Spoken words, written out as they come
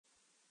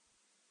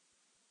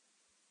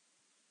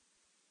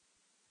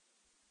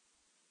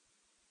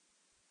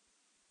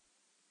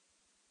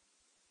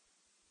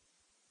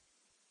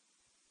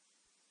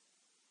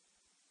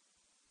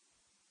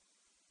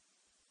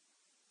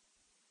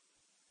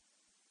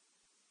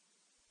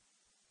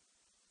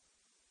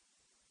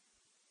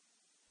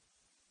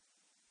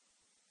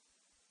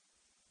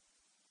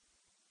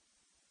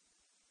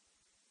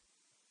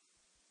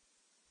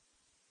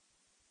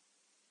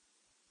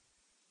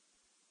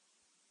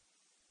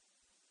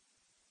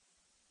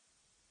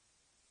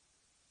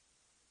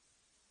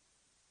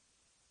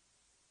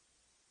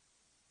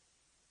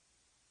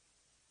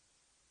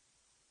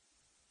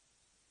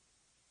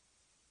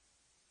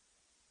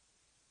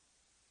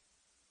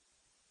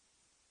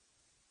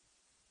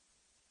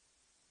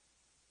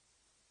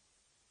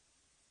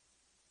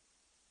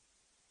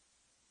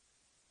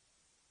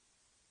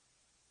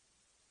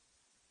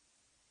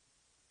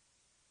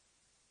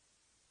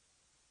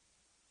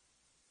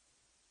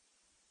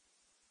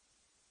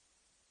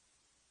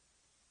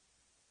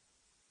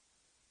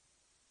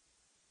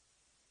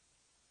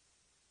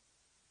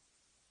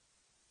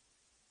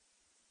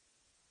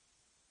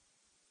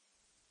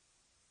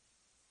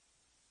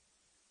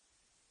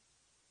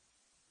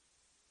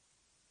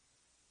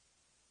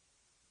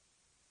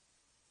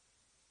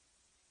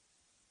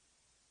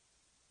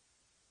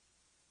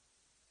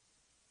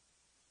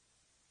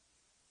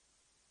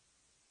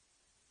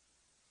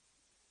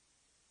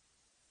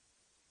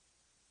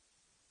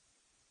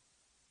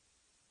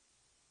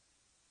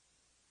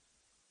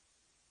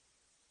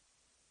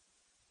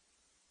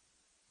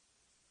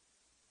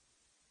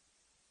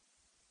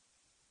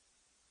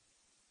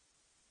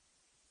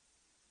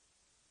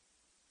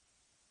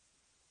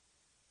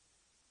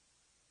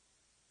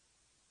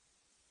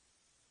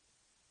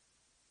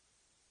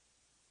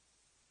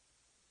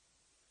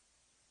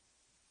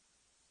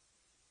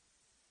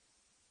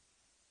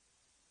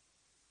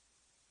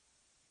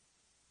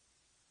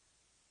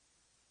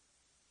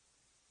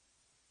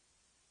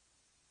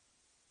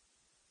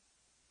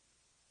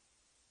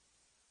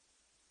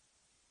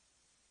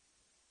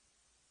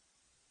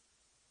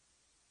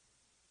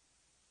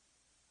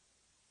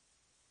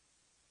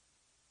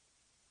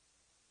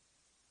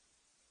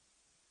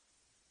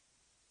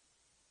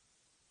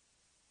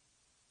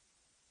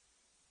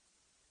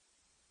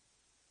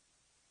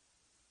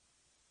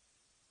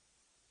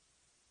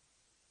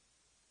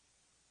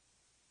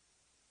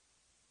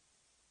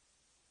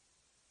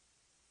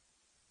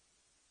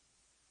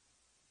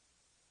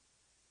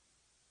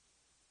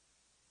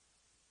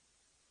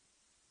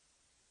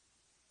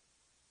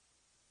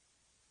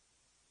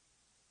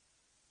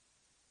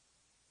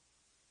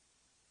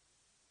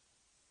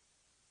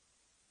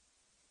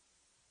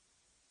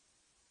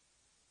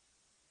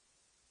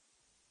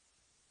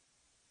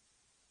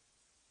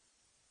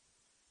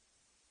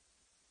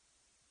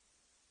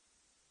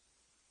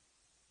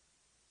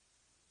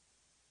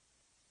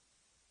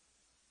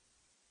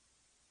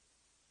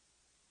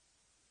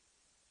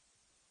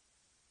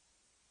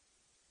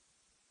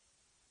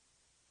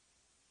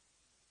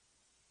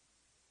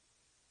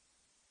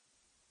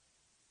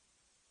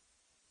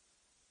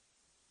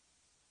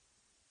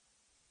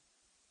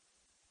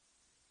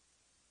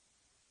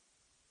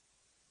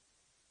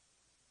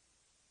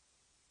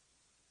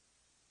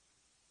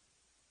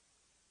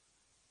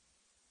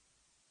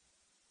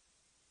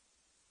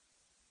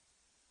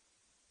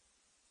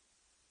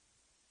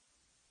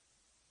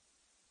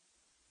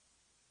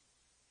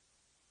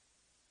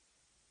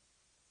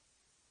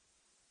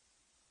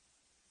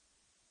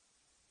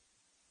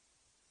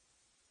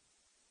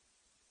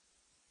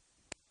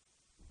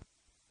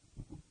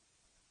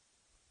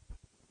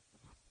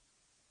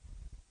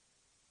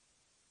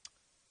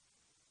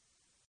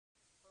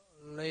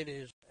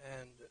Ladies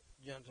and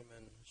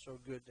gentlemen, so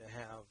good to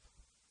have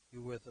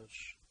you with us.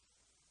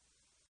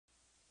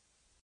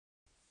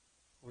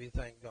 We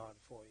thank God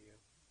for you.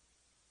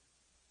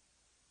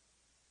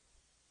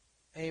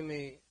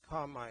 Amy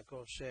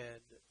Carmichael said,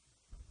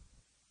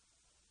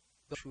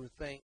 those who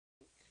think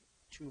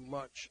too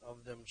much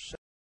of themselves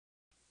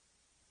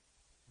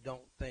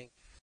don't think,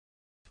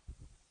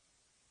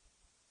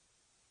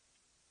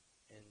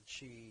 and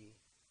she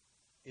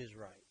is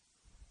right.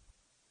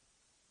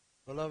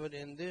 Beloved,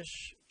 in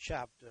this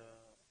chapter,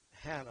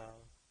 Hannah,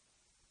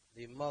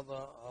 the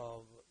mother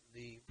of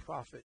the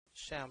prophet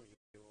Samuel,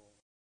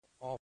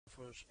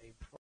 offers a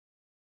prayer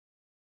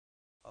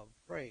of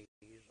praise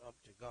up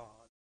to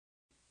God.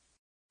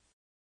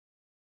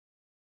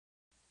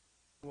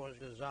 It was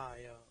the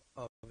desire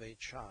of a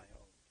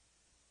child.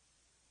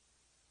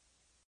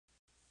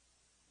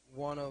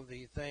 One of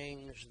the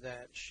things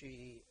that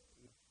she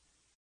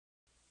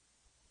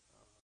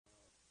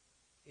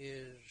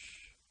is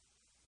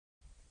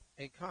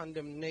a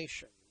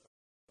condemnation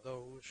of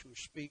those who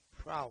speak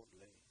proudly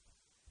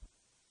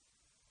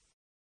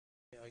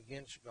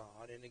against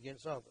God and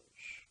against others.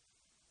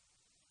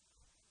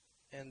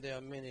 And there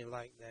are many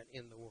like that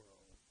in the world.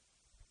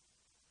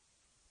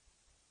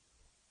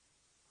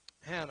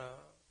 Hannah,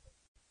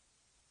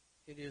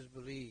 it is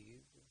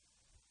believed,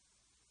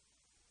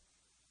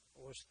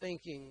 was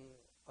thinking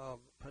of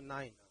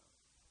Peninnah,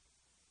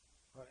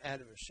 her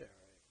adversary,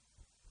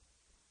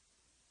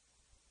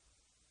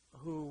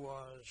 who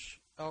was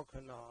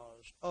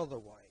Elkanah's other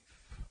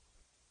wife,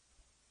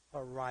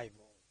 her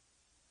rival,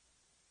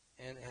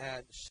 and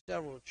had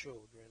several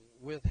children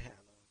with Hannah,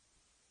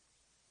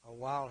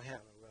 while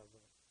Hannah,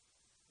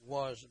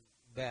 was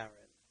barren,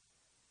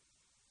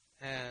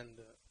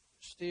 and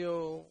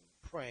still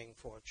praying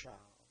for a child.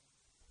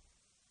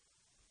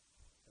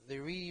 The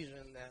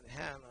reason that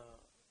Hannah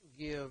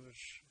gives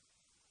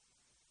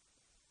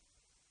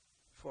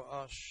for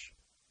us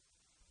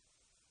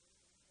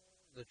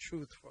the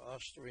truth for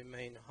us to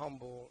remain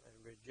humble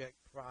and reject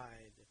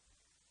pride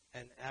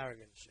and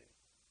arrogancy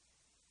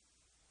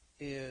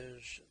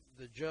is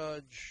the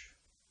judge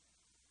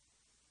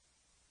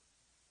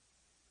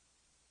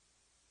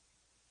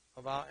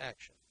of our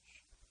actions,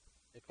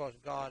 because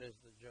God is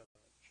the judge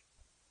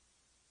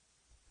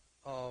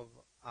of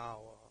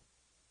our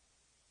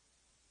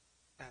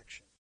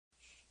actions.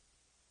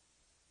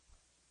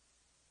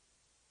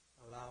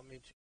 Allow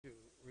me to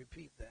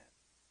repeat that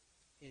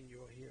in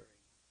your hearing.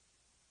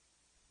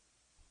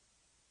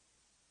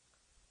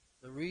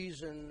 The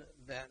reason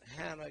that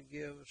Hannah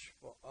gives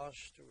for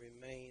us to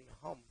remain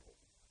humble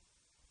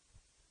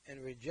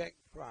and reject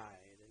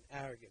pride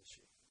and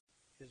arrogancy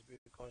is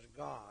because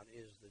God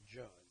is the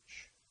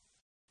judge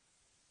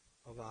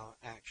of our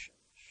actions,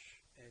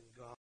 and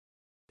God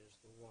is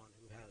the one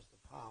who has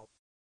the power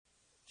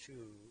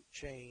to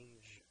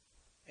change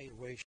a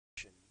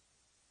situation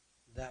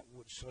that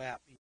would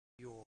slap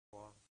your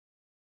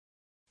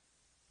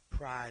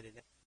pride,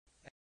 and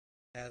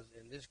as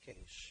in this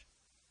case,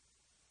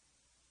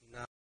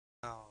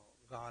 now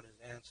God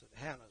has answered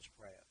Hannah's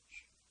prayers,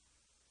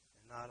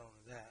 and not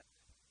only that,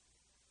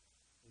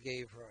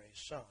 gave her a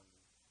son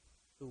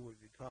who would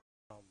become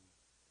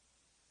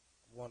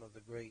one of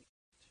the great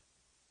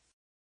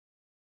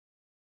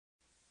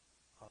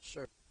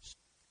servants.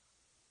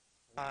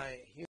 By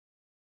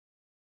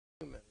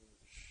humans,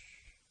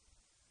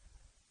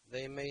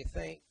 they may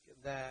think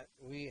that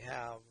we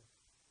have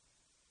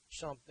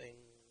something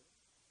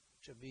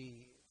to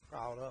be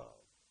proud of.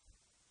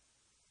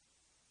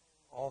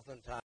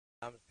 Oftentimes,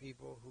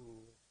 people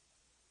who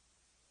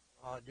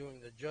are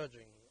doing the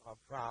judging are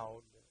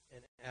proud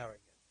and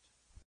arrogant.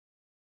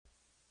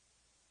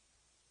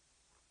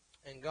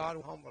 And God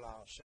will humble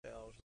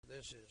ourselves.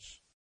 This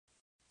is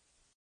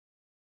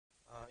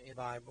in the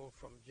Bible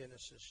from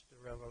Genesis to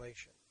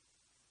Revelation.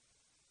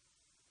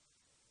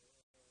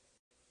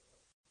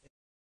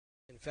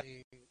 In fact,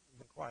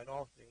 quite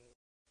often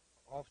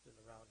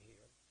around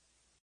here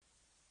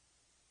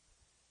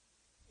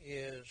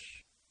is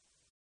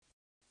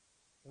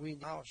we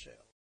ourselves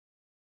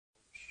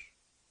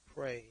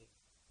pray,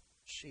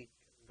 seek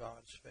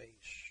God's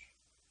face,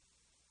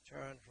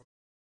 turn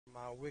from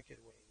our wicked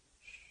ways.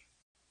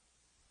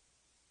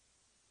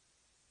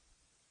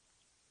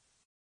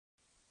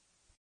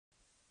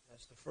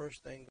 That's the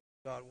first thing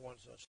God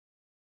wants us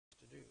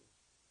to do.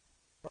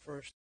 The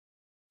first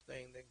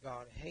thing that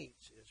God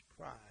hates is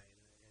pride,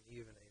 and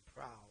even a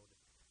proud,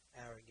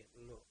 arrogant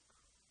look.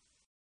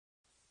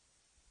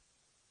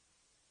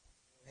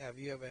 Have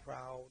you ever had a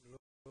proud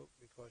look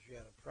because you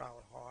had a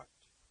proud heart?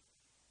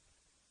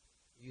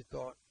 You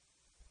thought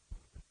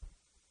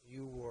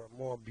you were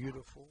more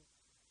beautiful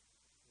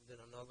than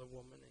another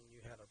woman, and you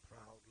had a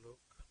proud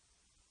look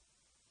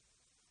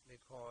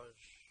because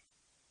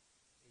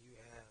you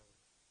have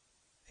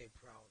a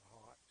proud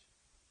heart.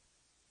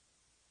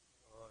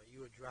 You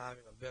were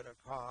driving a better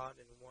car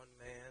than one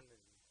man,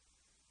 and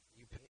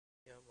you picked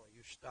him, or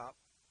you stopped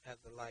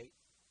at the light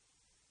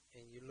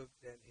and you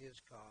looked at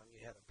his car and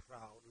you had a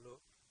proud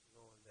look,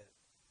 knowing that,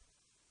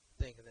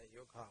 thinking that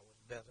your car was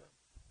better.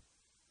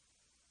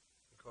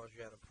 because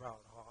you had a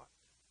proud heart.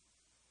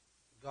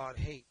 God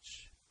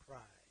hates pride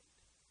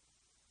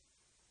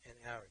and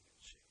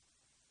arrogancy.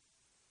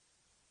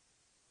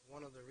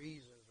 One of the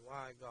reasons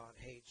why God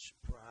hates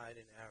pride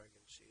and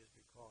arrogancy is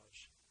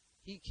because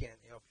he can't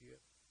help you,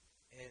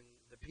 and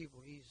the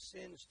people he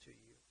sends to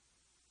you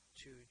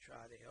to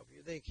try to help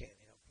you, they can't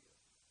help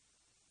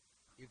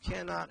you. You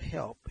cannot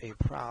help a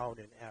proud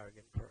and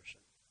arrogant person.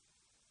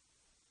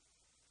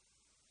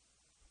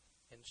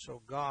 And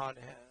so God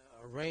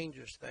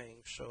arranges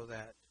things so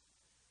that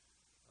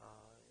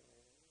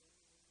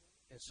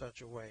in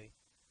such a way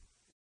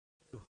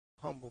to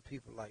humble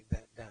people like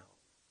that down.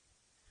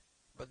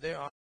 But there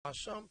are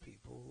some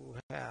people who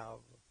have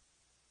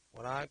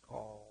what I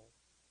call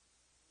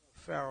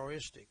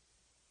Pharaohistic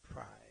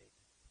pride,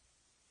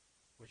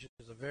 which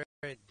is a very,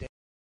 very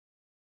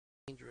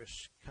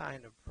dangerous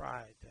kind of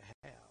pride to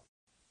have.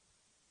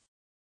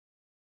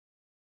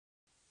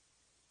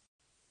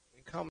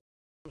 It comes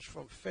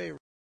from Pharaoh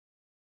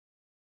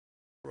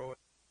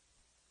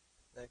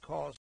that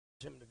caused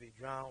him to be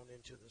drowned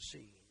into the sea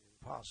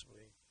and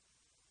possibly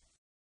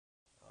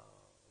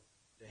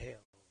to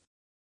hell.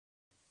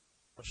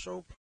 They're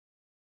so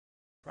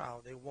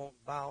proud they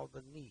won't bow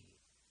the knee.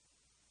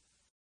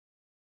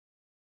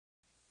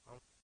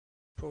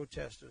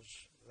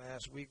 Protesters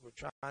last week were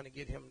trying to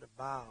get him to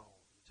bow,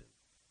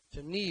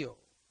 to kneel.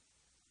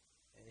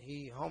 And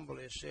he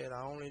humbly said,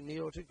 I only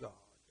kneel to God.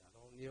 I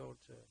don't kneel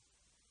to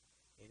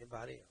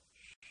anybody else.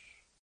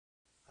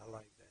 I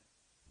like that.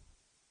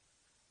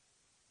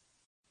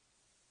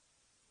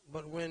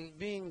 But when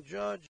being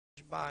judged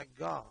by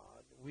God,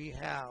 we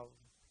have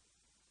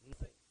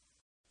nothing.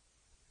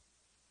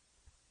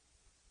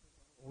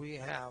 We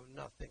have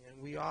nothing,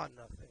 and we are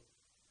nothing.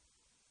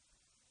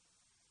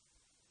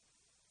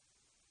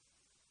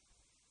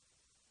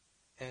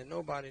 And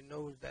nobody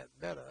knows that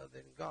better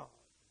than God.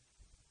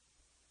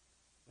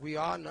 We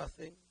are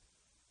nothing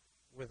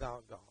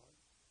without God.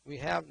 We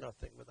have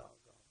nothing without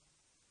God.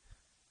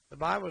 The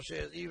Bible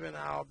says even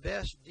our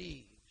best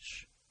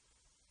deeds,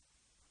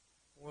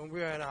 when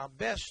we are in our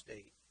best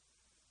state,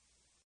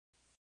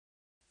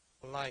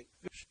 are like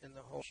fish in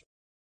the host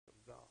of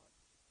God.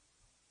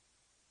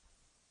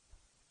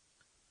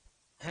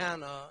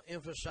 Hannah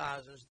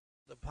emphasizes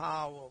the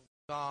power of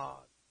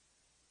God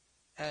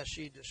as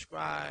she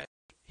describes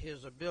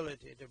his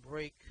ability to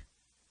break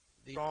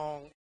the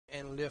strong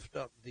and lift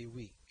up the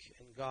weak.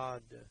 And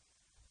God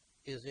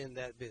is in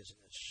that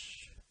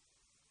business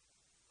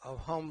of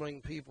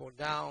humbling people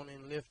down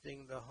and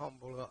lifting the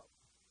humble up.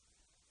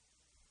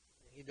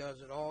 He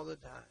does it all the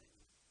time.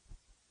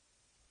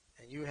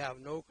 And you have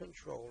no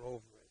control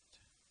over it.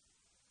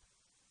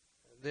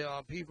 There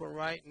are people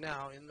right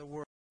now in the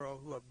world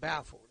who are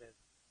baffled at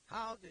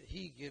how did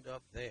he get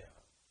up there?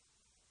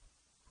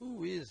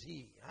 Who is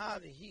he?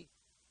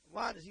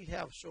 Why does he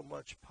have so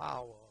much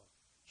power,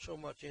 so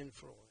much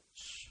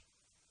influence?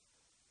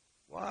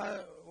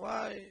 How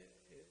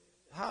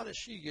does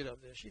she get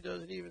up there? She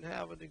doesn't even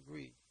have a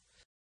degree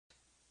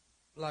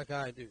like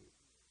I do.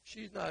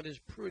 She's not as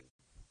pretty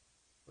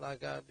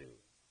like I do.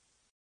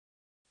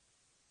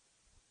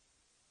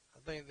 I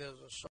think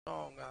there's a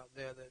song out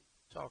there that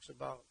talks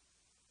about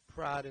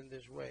pride in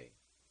this way.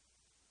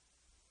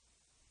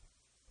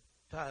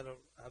 Titled,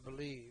 I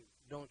believe,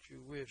 Don't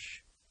You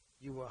Wish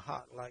You Were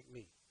Hot Like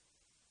Me?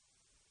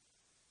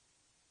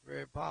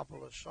 Very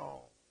popular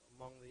song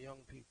among the young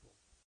people.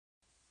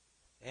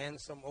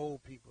 And some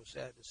old people,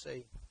 sad to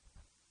say.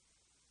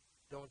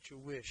 Don't you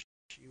wish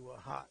you were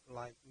hot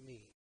like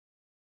me?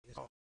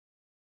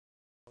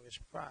 It's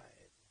pride,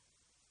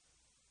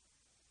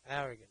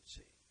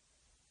 arrogancy.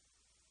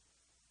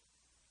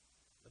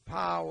 The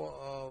power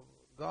of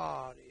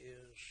God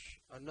is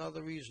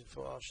another reason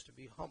for us to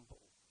be humble.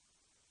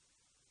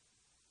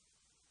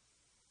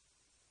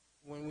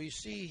 When we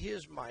see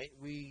his might,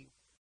 we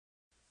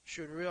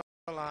should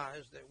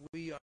realize that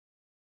we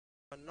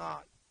are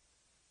not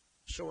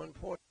so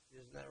important.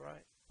 Isn't that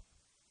right?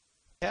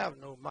 We have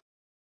no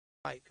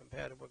might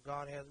compared to what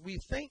God has. We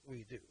think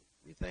we do.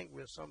 We think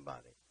we're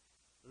somebody.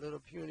 Little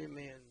puny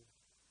men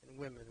and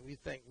women. We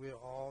think we're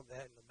all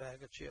that in a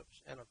bag of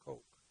chips and a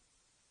Coke.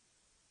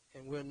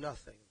 And we're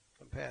nothing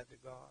compared to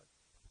God.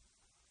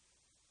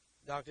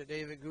 Dr.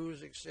 David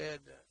Guzik said,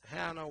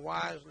 Hannah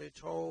wisely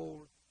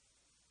told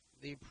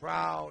the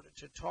proud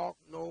to talk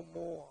no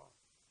more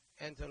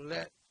and to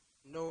let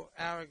no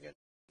arrogance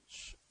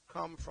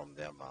come from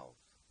their mouth,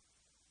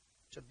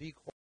 to be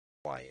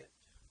quiet.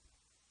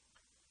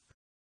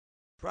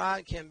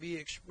 Pride can be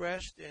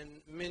expressed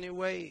in many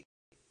ways.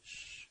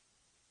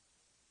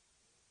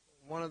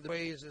 One of the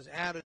ways is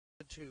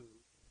attitude.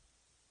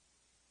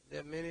 There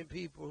are many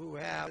people who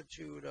have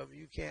attitude of,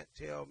 you can't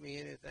tell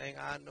me anything,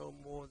 I know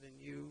more than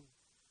you,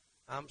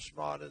 I'm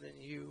smarter than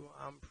you,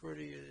 I'm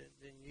prettier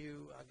than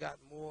you, I got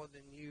more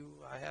than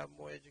you, I have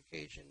more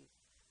education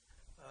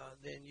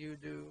than you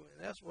do.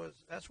 And that's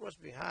what's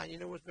behind. You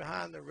know what's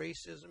behind the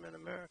racism in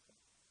America?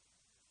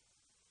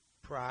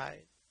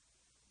 Pride,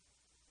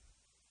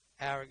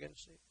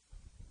 arrogancy.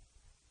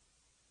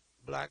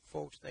 Black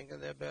folks thinking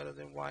they're better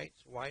than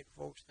whites. White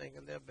folks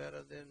thinking they're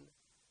better than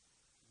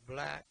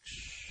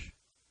blacks.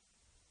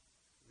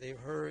 They've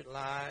heard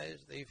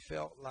lies. They've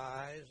felt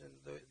lies.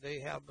 And they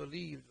have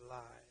believed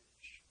lies.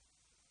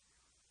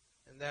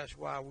 And that's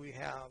why we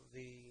have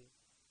the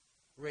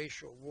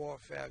racial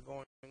warfare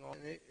going on.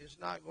 And it's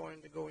not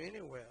going to go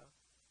anywhere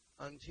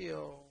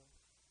until,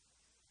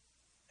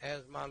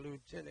 as my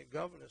lieutenant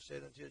governor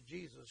said, until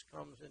Jesus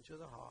comes into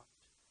the heart.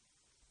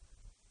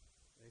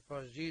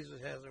 Because Jesus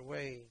has a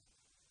way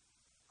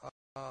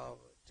of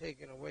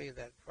taking away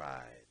that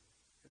pride,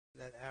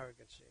 that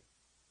arrogancy,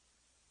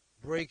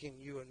 breaking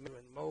you and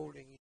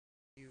molding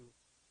you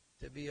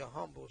to be a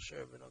humble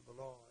servant of the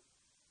Lord.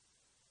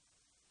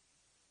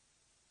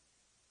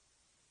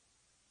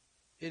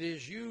 It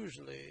is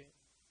usually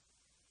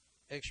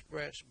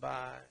expressed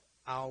by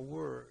our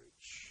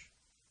words,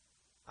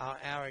 our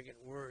arrogant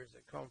words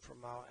that come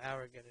from our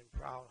arrogant and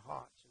proud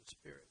hearts and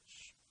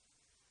spirits.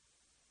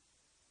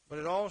 But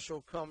it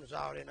also comes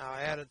out in our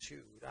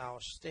attitude, our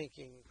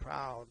stinking,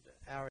 proud,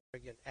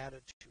 arrogant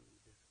attitude.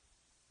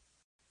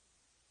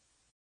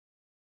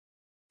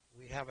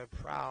 We have a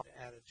proud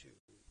attitude.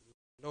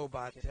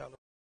 Nobody can tell us.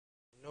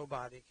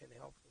 Nobody can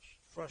help us.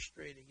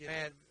 Frustrated, get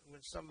mad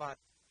when somebody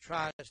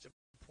tries to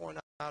point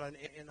out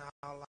in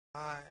our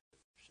lives.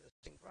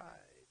 It's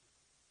pride.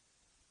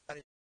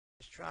 Somebody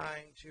is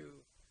trying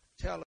to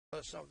tell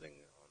us something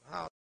on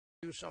how to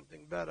do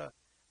something better,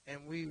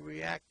 and we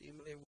react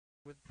immediately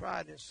with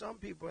pride. And some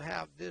people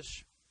have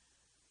this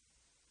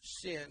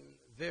sin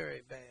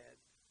very bad.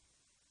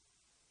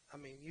 I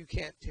mean, you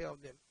can't tell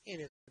them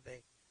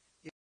anything.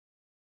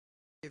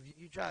 If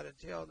you try to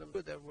tell them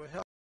that will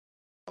help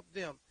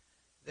them,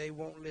 they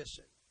won't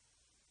listen.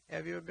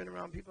 Have you ever been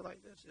around people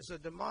like this? It's a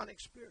demonic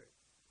spirit.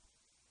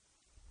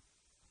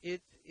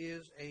 It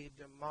is a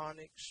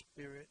demonic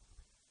spirit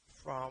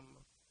from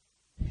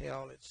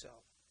hell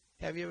itself.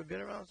 Have you ever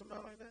been around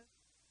somebody like that?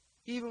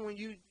 Even when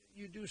you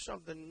do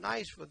something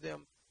nice for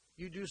them,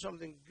 you do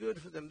something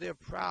good for them, they're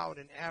proud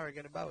and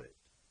arrogant about it.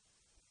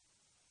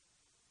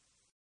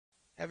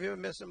 Have you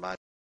ever met somebody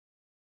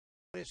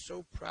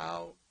so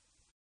proud?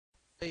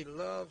 They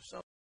love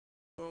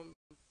something,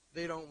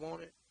 they don't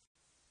want it,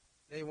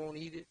 they won't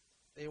eat it,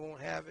 they won't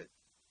have it.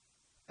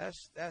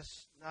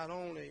 That's not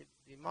only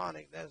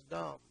demonic, that's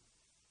dumb.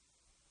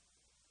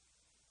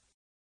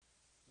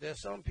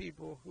 There's some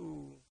people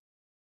who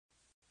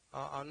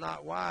are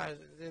not wise,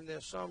 and then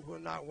there's some who are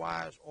not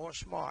wise or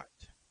smart.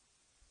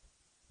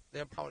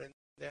 They're proud and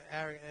they're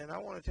arrogant. And I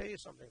want to tell you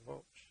something,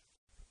 folks.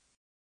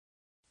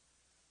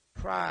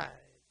 Pride,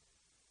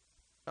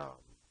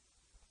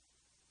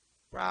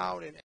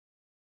 proud and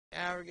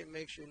arrogant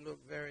makes you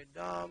look very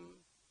dumb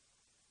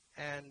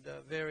and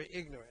very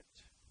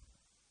ignorant.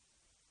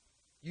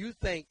 You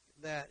think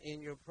that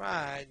in your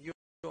pride you're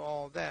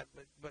all that,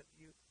 but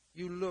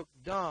you look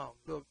dumb,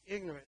 look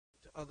ignorant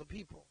to other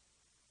people.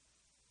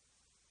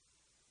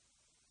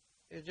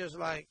 It's just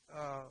like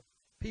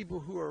people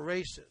who are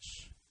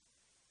racist.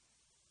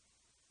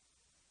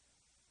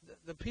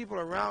 The people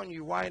around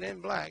you, white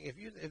and black,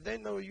 if they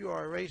know you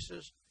are a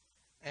racist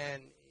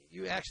and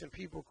you asking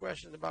people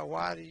questions about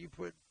why do you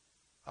put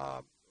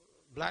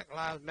Black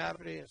Lives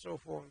Matter and so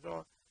forth and so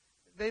on,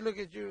 they look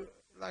at you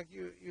like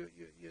you're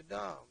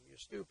dumb, you're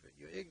stupid,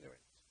 you're ignorant.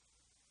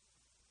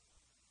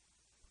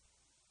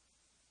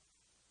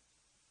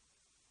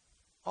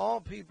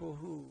 All people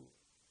who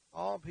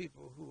are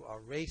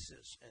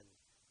racist and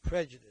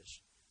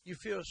prejudiced, you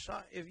feel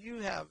sorry. If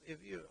you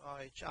are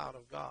a child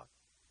of God,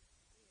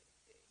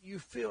 you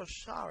feel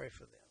sorry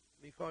for them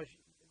because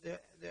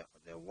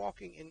they're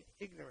walking in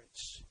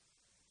ignorance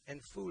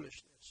and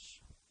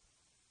foolishness.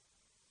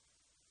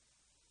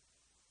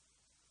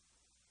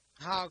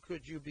 How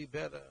could you be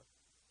better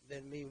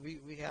than me?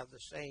 We have the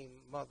same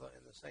mother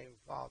and the same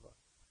father,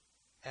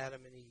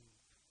 Adam and Eve.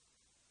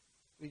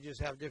 We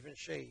just have different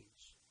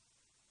shades,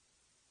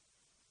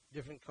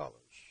 different colors.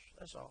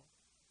 That's all.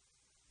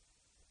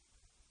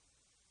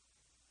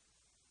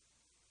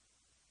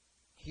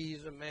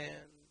 He's a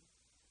man.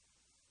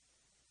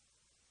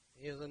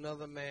 Here's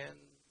another man.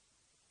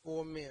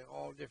 4 men,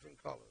 all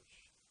different colors,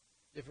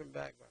 different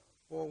backgrounds.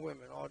 4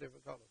 women, all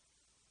different colors,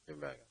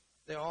 different backgrounds.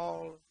 They're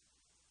all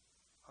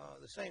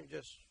the same,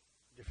 just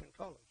different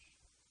colors,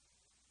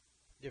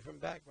 different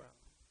backgrounds.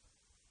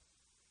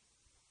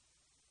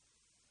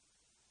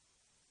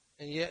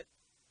 And yet,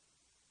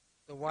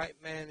 the white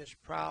man is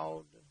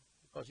proud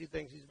because he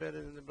thinks he's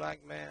better than the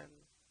black man.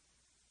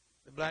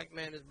 The black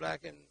man is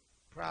black and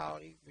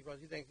proud because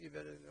he thinks he's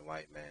better than the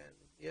white man.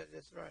 Yeah,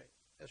 that's right.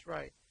 That's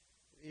right.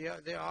 Yeah,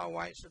 there are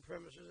white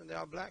supremacists and there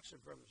are black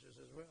supremacists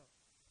as well.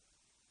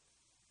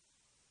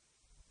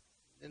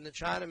 And the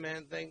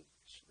Chinaman thinks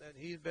that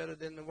he's better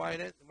than the white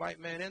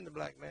man and the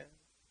black man.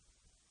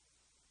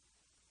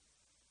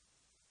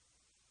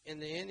 And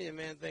the Indian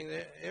man thinks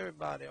that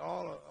everybody's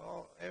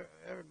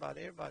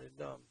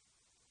dumb.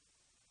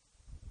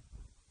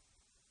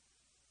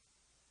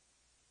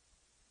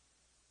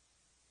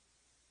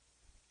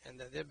 And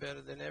that they're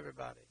better than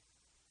everybody.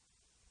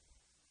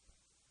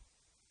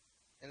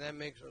 And that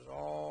makes us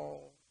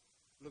all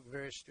look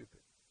very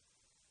stupid.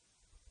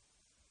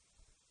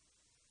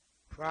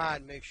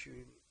 Pride makes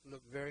you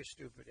look very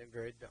stupid and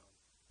very dumb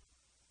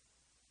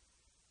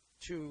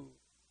to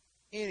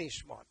any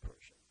smart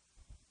person.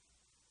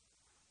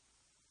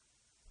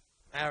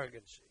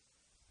 Arrogancy.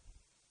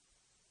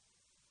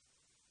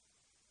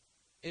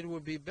 It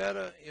would be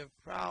better if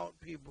proud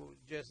people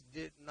just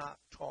did not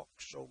talk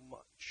so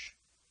much,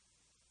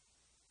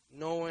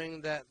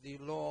 knowing that the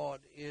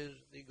Lord is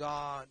the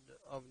God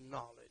of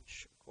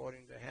knowledge,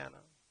 according to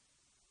Hannah.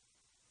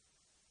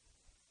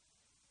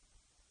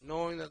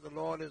 Knowing that the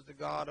Lord is the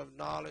God of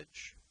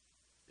knowledge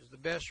is the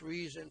best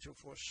reason to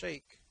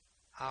forsake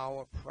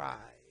our pride,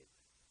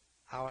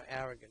 our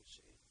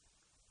arrogancy.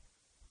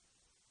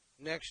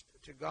 Next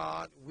to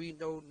God, we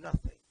know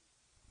nothing.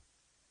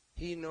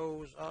 He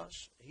knows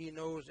us. He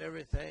knows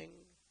everything.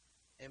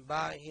 And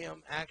by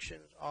Him,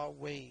 actions are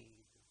weighed.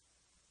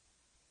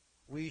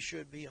 We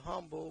should be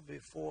humble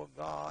before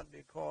God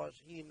because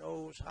He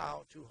knows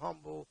how to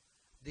humble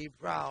the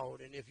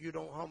proud. And if you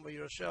don't humble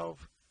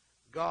yourself,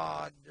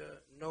 God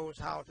knows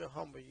how to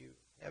humble you.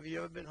 Have you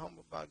ever been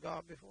humbled by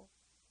God before?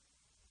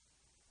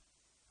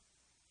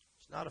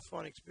 It's not a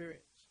fun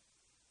experience.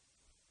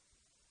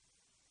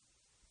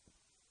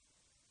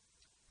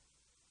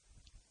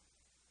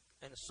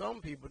 And some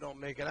people don't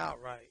make it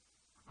out right.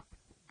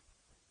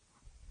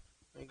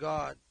 And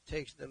God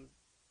takes them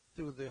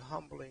through the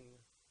humbling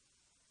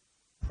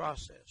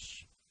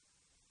process.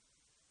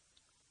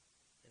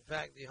 In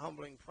fact, the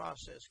humbling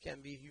process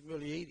can be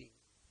humiliating.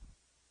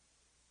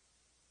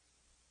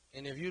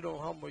 And if you don't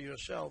humble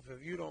yourself,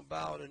 if you don't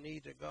bow the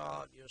knee to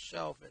God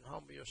yourself and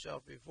humble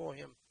yourself before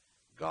Him,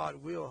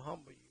 God will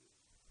humble you.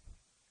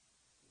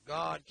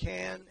 God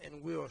can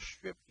and will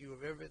strip you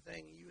of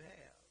everything you have.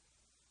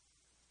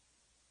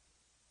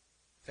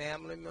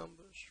 Family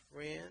members,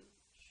 friends,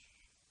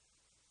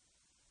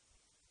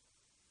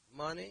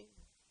 money,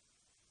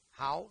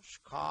 house,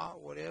 car,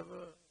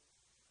 whatever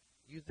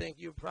you think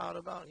you're proud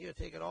about, He'll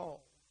take it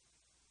all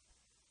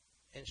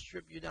and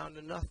strip you down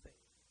to nothing.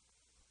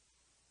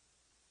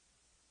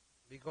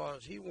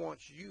 Because He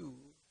wants you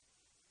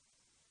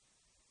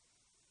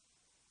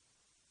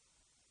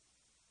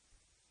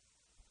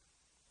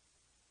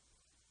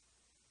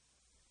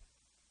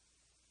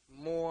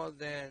more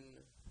than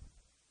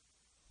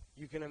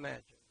you can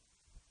imagine.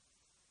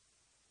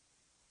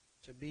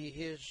 To be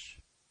His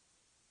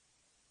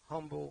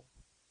humble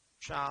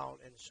child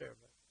and servant.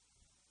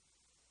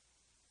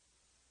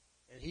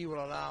 And He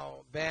will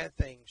allow bad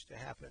things to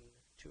happen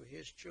to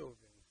His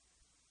children,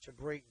 to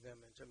break them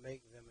and to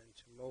make them and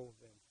to mold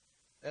them.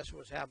 That's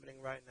what's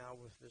happening right now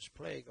with this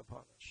plague upon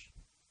us.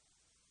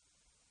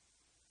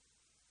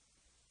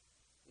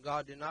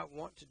 God did not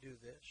want to do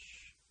this,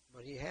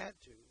 but He had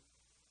to.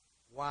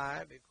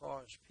 Why?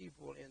 Because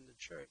people in the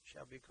church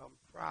have become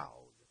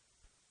proud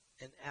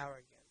and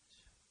arrogant,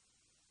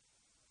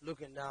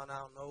 looking down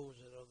our nose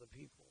at other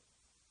people,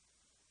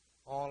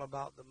 all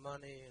about the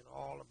money and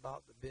all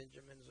about the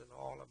Benjamins and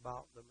all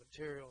about the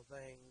material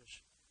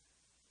things.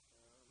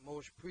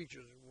 Most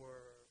preachers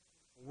were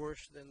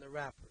worse than the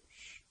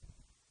rappers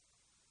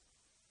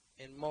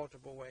in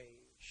multiple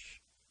ways,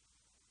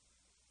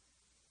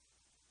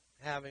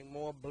 having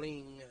more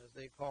bling, as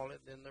they call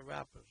it, than the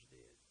rappers did,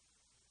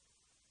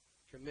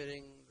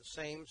 committing the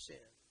same sins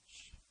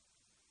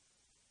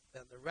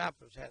that the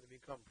rappers had to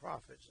become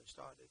prophets and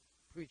started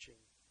preaching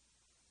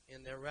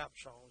in their rap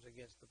songs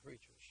against the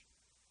preachers.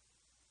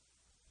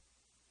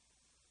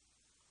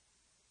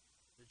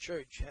 The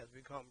church has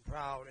become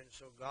proud, and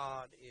so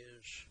God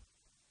is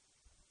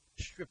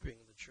stripping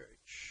the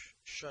church,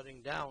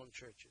 shutting down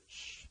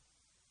churches,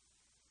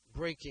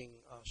 breaking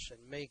us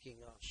and making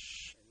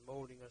us and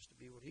molding us to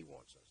be what He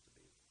wants us to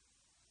be.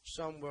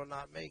 Some will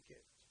not make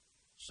it.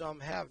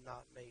 Some have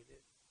not made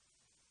it.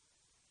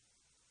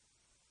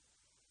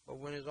 But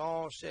when it's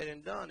all said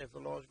and done, if the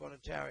Lord's going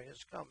to tarry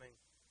His coming,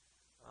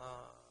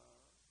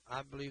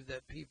 I believe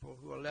that people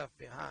who are left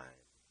behind,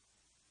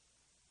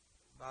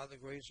 by the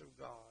grace of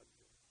God,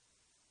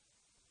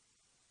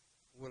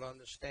 will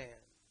understand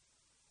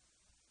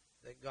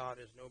that God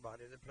is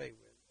nobody to play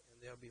with,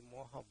 and they'll be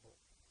more humble.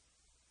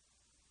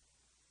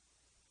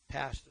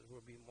 Pastors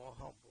will be more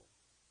humble.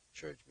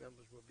 Church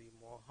members will be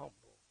more humble.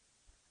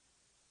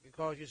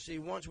 Because, you see,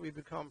 once we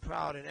become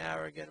proud and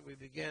arrogant, we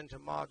begin to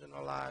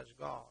marginalize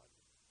God.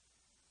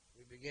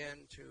 We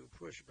begin to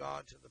push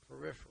God to the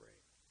periphery.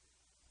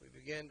 We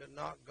begin to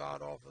knock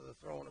God off of the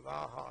throne of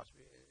our hearts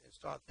and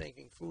start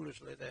thinking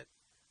foolishly that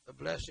the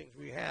blessings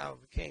we have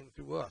came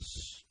through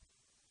us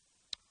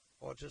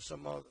or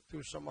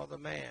through some other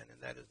man,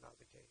 and that is not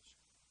the case.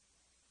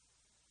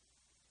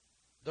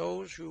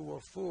 Those who were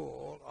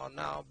full are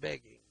now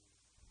begging.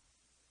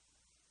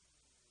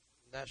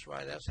 That's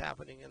right, that's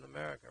happening in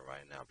America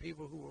right now.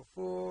 People who were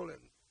full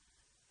and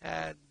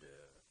had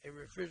a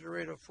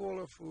refrigerator full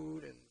of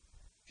food and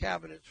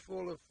cabinets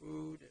full of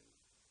food and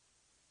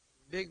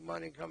big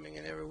money coming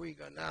in every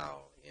week are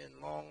now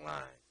in long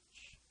lines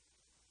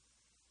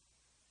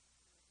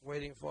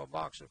waiting for a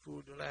box of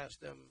food to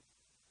last them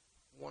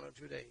 1 or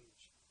 2 days.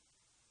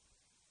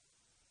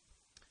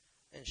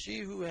 And she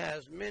who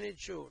has many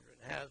children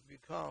has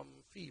become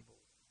feeble.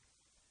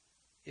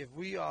 If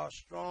we are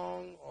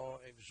strong or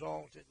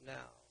exalted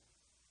now,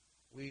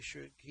 we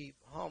should keep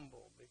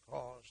humble,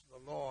 because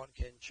the Lord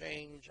can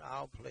change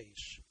our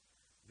place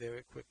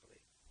very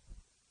quickly.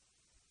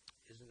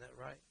 Isn't that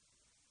right?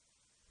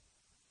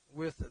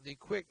 With the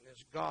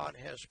quickness, God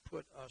has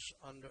put us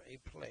under a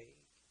plague.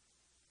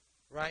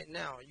 Right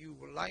now, you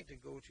would like to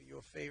go to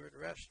your favorite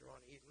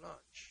restaurant and eat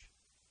lunch,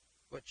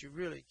 but you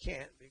really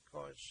can't,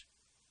 because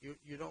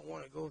you don't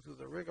want to go through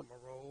the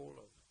rigmarole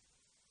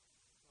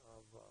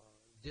of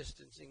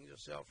distancing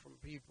yourself from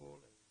people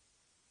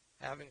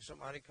and having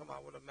somebody come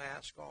out with a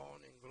mask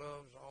on and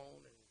gloves on,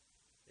 and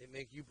they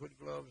make you put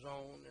gloves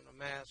on and a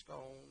mask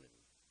on, and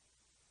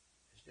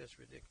it's just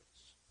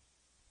ridiculous.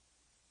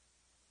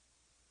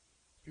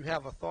 You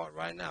have a thought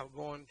right now of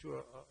going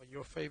to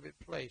your favorite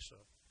place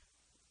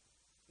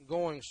or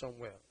going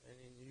somewhere, and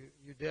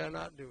you dare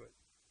not do it.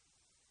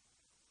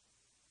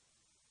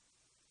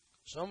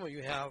 Some of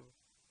you have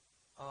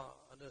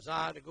a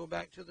desire to go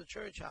back to the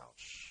church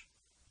house,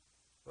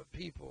 but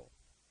people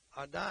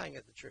are dying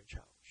at the church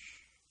house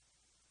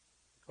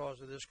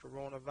because of this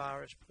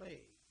coronavirus plague.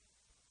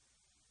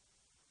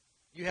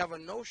 You have a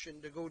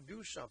notion to go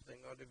do something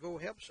or to go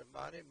help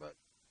somebody, but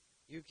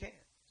you can't.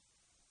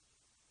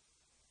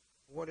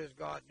 What is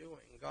God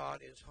doing?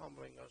 God is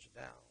humbling us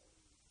down,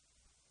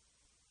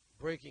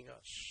 breaking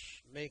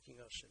us, making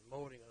us, and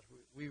molding us.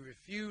 We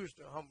refuse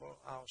to humble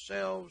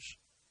ourselves,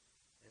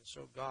 and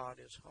so God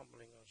is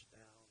humbling us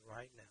down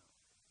right now.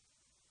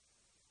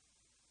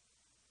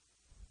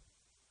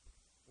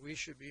 We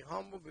should be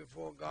humble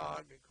before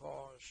God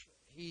because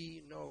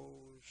He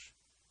knows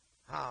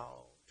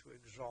how to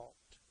exalt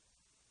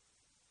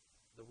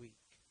the weak.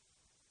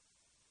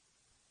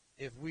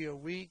 If we are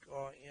weak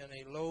or in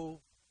a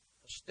low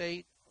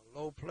state, a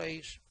low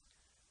place,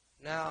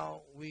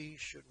 now we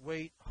should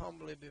wait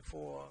humbly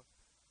before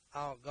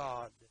our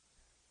God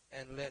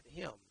and let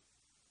Him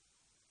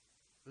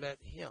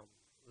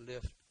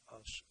lift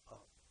us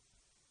up.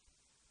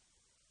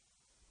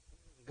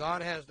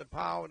 God has the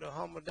power to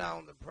humble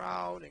down the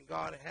proud, and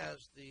God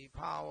has the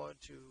power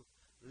to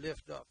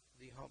lift up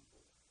the humble.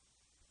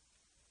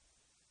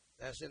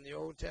 That's in the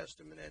Old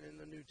Testament and in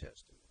the New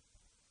Testament.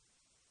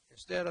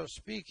 Instead of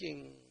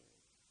speaking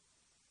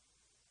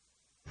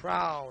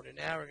proud and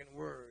arrogant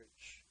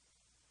words,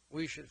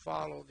 we should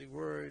follow the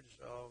words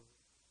of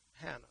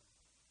Hannah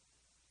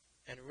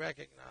and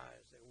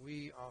recognize that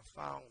we are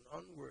found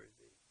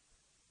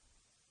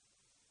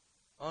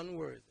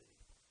unworthy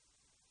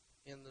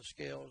in the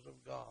scales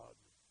of God,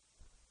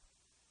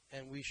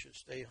 and we should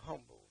stay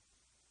humble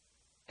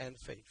and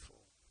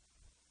faithful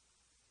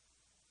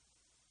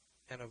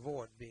and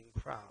avoid being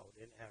proud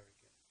and arrogant.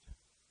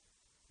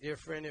 Dear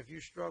friend, if you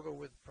struggle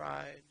with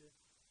pride,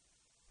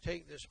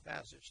 take this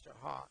passage to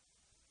heart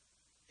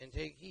and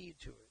take heed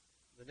to it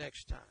the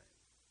next time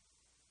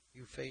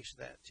you face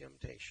that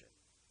temptation.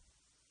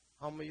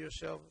 Humble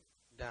yourself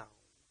down,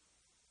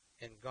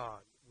 and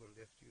God will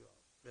lift you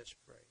up. Let's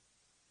pray.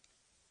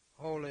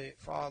 Holy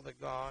Father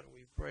God,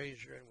 we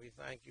praise you and we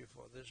thank you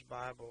for this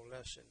Bible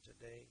lesson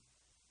today.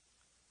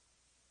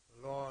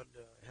 Lord,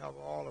 help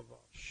all of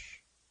us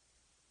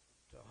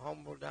to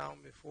humble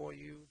down before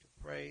you, to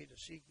pray,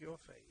 to seek your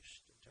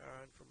face, to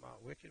turn from our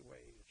wicked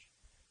ways.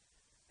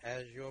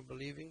 As your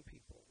believing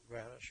people,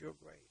 grant us your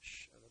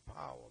grace and the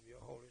power of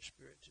your Holy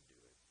Spirit to do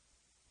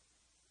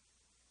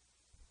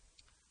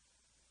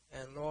it.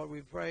 And Lord,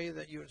 we pray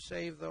that you would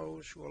save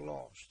those who are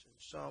lost, and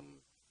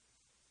some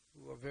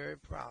who are very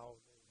proud,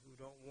 who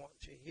don't want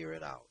to hear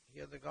it out,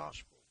 hear the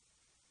gospel,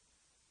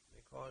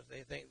 because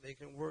they think they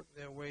can work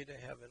their way to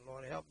heaven.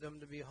 Lord, help them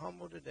to be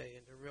humble today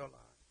and to realize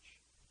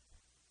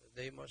that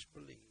they must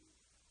believe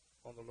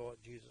on the Lord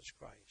Jesus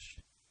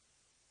Christ,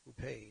 who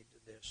paid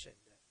their sin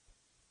debt.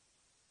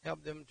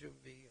 Help them to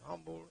be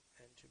humble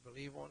and to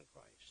believe on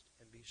Christ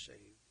and be saved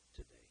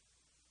today.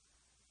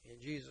 In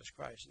Jesus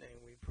Christ's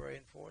name we pray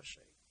and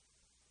forsake.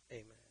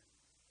 Amen.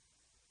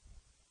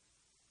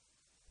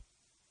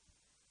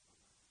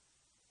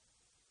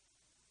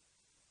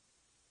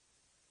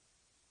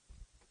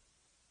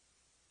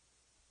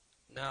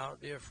 Now,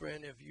 dear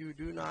friend, if you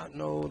do not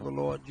know the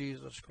Lord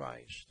Jesus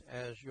Christ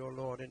as your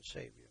Lord and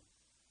Savior,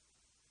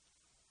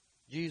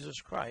 Jesus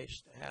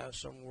Christ has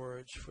some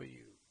words for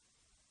you.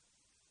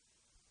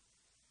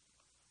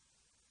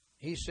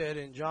 He said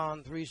in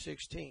John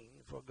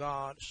 3:16, "For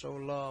God so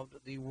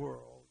loved the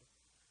world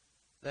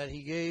that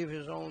he gave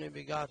his only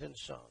begotten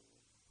Son,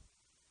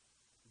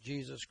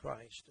 Jesus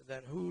Christ,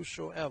 that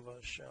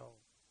whosoever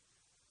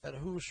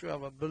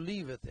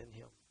believeth in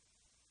him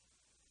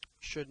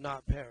should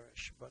not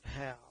perish, but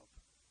have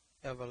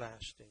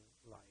everlasting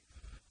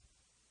life."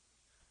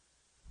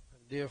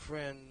 Dear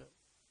friend,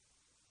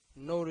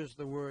 notice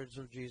the words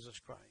of Jesus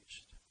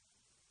Christ.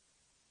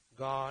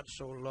 God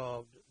so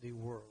loved the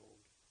world.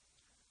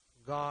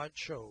 God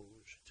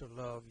chose to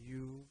love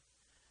you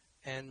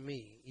and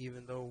me,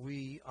 even though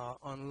we are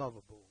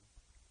unlovable,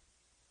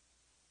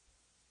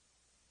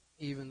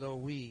 even though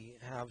we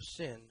have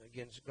sinned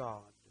against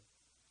God.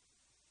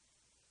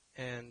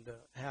 and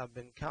have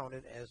been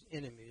counted as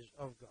enemies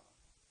of God.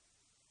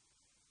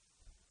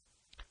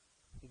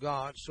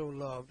 God so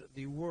loved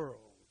the world.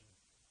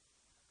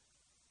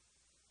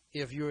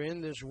 If you're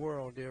in this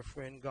world, dear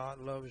friend, God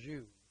loves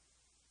you.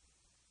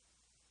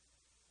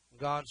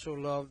 God so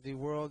loved the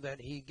world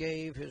that he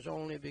gave his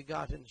only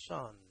begotten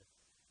Son.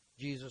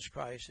 Jesus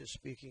Christ is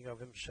speaking of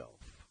himself.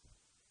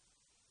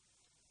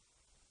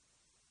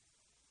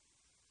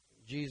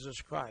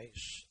 Jesus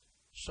Christ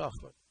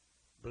suffered,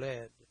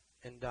 bled,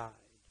 and died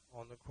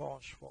on the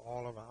cross for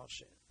all of our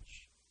sins.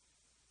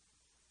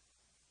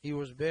 He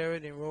was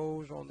buried and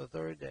rose on the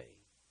third day.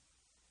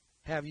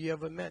 Have you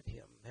ever met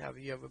him? Have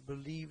you ever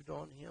believed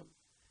on him?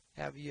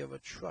 Have you ever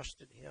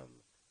trusted him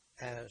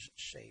as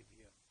Savior?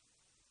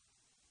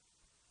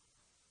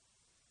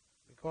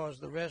 Because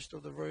the rest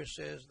of the verse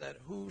says that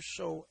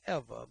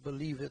whosoever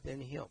believeth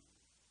in him.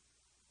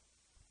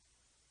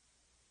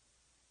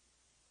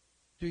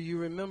 Do you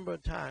remember a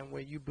time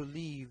where you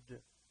believed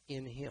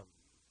in him?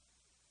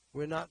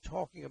 We're not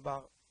talking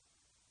about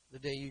the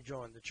day you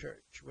joined the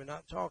church. We're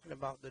not talking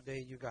about the day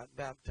you got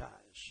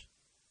baptized.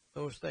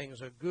 Those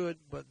things are good,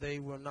 but they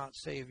will not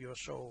save your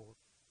soul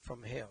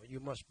from hell. You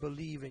must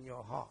believe in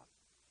your heart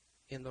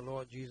in the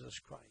Lord Jesus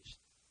Christ.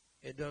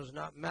 It does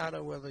not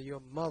matter whether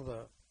your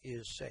mother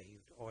is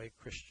saved or a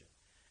Christian.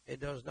 It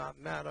does not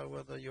matter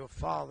whether your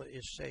father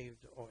is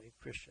saved or a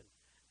Christian.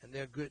 And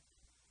they're good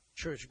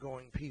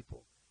church-going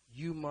people.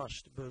 You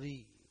must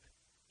believe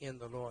in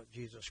the Lord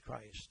Jesus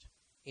Christ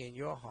in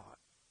your heart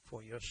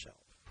for yourself.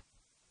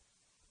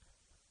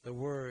 The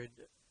word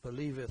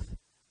believeth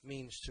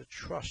means to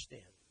trust in,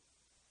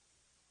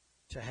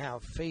 to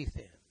have faith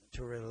in,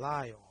 to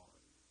rely on,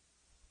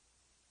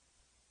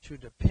 to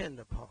depend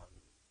upon.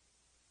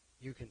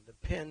 You can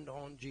depend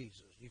on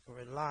Jesus. You can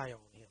rely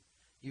on him.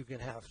 You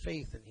can have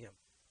faith in him.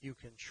 You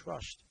can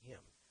trust him.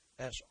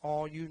 That's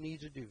all you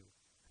need to do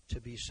to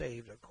be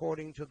saved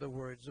according to the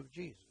words of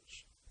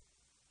Jesus.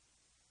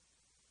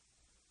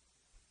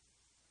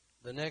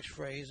 The next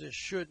phrase is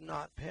should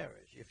not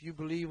perish. If you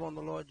believe on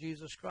the Lord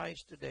Jesus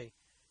Christ today,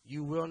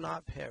 you will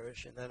not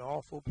perish in that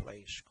awful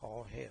place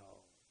called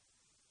hell,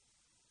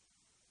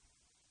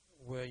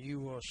 where you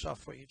will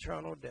suffer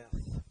eternal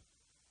death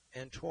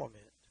and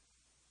torment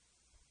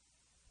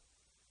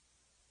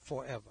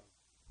forever,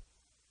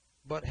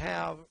 but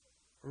have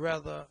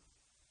rather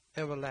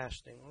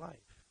everlasting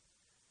life.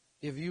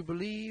 If you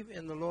believe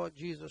in the Lord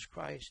Jesus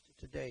Christ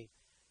today,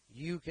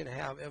 you can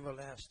have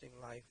everlasting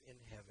life in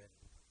heaven.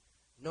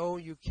 No,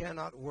 you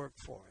cannot work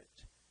for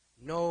it.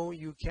 No,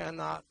 you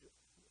cannot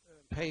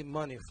pay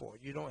money for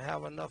it. You don't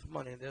have enough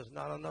money. There's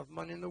not enough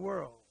money in the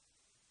world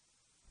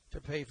to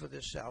pay for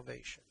this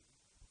salvation.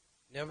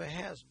 Never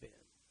has been.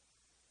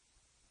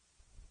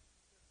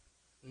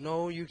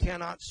 No, you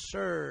cannot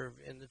serve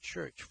in the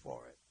church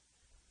for it.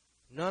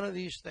 None of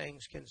these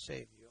things can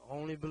save you.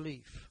 Only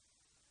belief.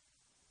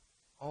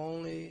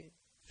 Only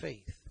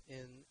faith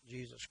in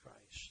Jesus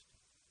Christ.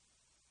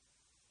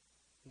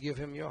 Give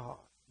him your heart.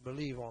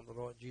 Believe on the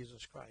Lord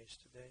Jesus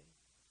Christ today.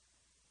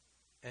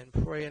 And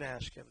pray and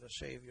ask him to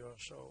save your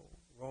soul.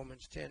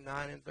 Romans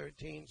 10:9 and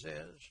 13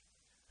 says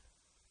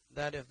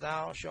that if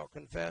thou shalt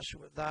confess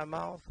with thy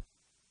mouth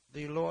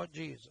the Lord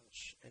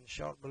Jesus, and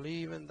shalt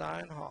believe in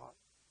thine heart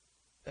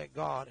that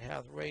God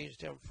hath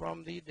raised him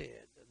from the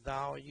dead,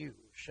 you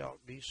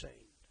shalt be saved.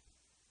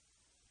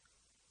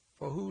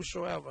 For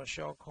whosoever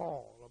shall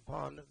call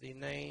upon the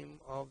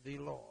name of the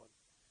Lord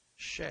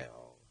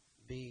shall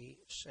be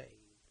saved.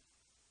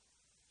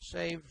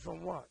 Saved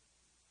from what?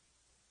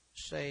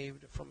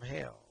 Saved from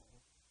hell.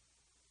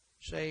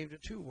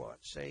 Saved to what?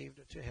 Saved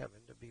to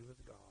heaven, to be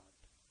with God.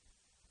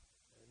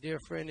 Dear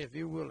friend, if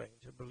you're willing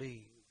to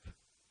believe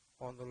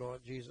on the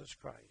Lord Jesus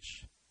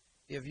Christ,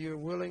 if you're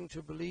willing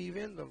to believe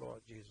in the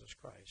Lord Jesus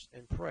Christ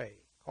and pray,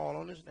 call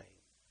on his name,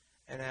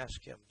 and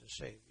ask him to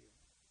save you,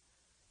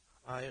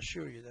 I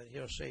assure you that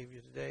he'll save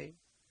you today.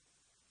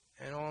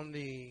 And on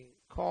the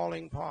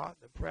calling part,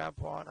 the prayer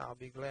part, I'll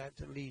be glad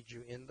to lead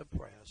you in the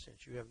prayer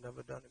since you have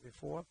never done it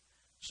before.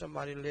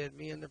 Somebody led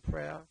me in the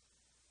prayer,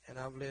 and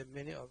I've led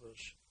many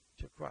others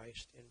to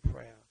Christ in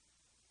prayer.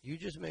 You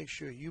just make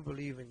sure you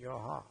believe in your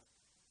heart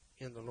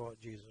in the Lord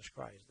Jesus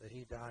Christ, that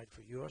he died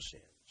for your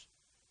sins,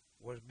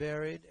 was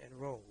buried,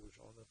 and rose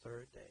on the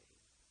third day,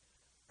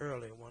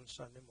 early one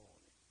Sunday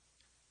morning.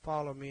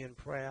 Follow me in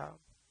prayer.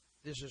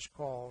 This is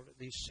called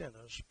the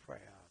sinner's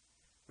prayer.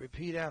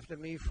 Repeat after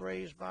me,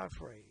 phrase by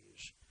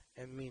phrase,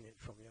 and mean it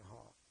from your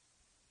heart.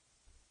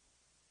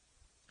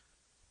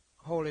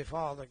 Holy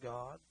Father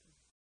God,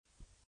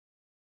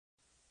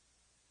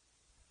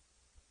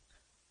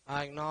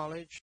 I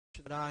acknowledge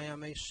that I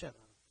am a sinner.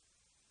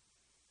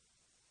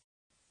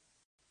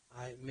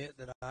 I admit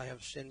that I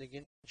have sinned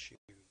against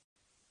you.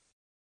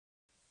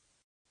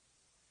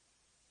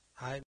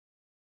 I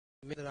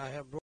admit that I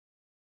have broken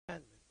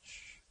commandments.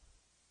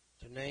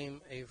 To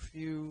name a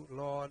few,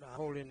 Lord, I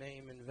holy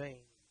name in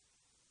vain.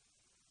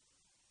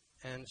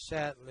 And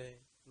sadly,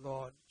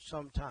 Lord,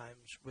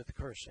 sometimes with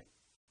cursing.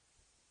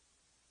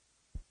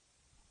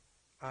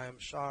 I am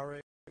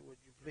sorry. Would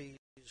you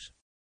please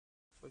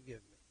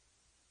forgive me.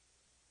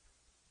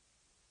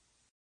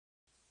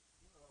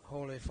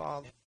 Holy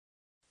Father,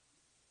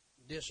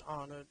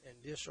 dishonored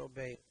and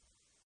disobeyed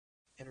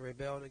and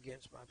rebelled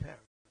against my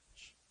parents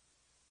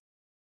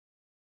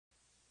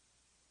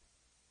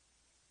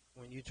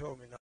when you told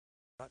me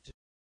not to.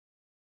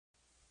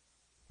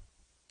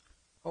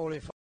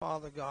 Holy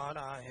Father God,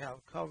 I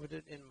have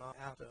coveted in my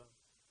after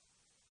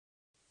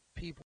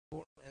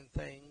people and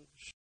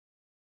things.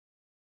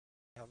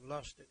 I have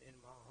lusted in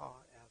my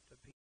heart after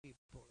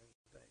people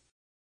and things.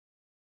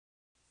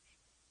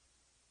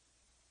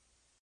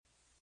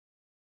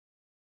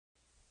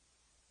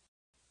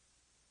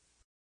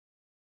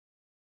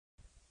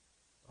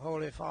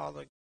 Holy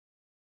Father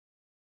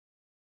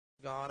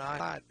God, I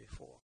lied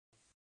before.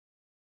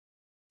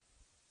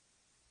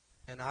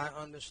 And I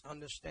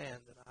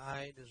understand that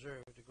I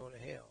deserve to go to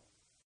hell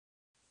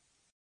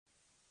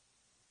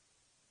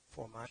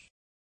for my,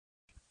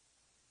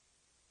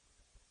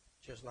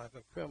 just like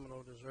a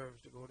criminal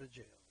deserves to go to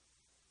jail.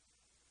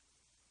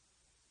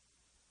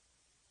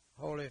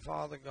 Holy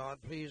Father God,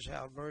 please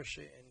have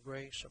mercy and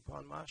grace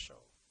upon my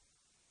soul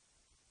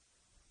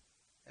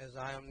as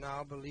I am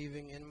now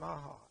believing in my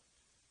heart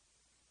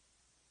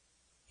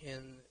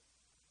in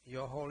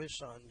your Holy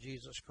Son,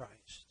 Jesus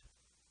Christ,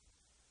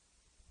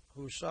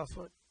 who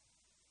suffered,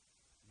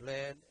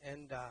 bled,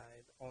 and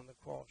died on the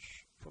cross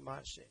for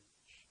my sins,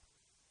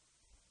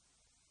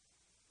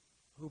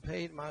 who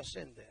paid my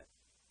sin debt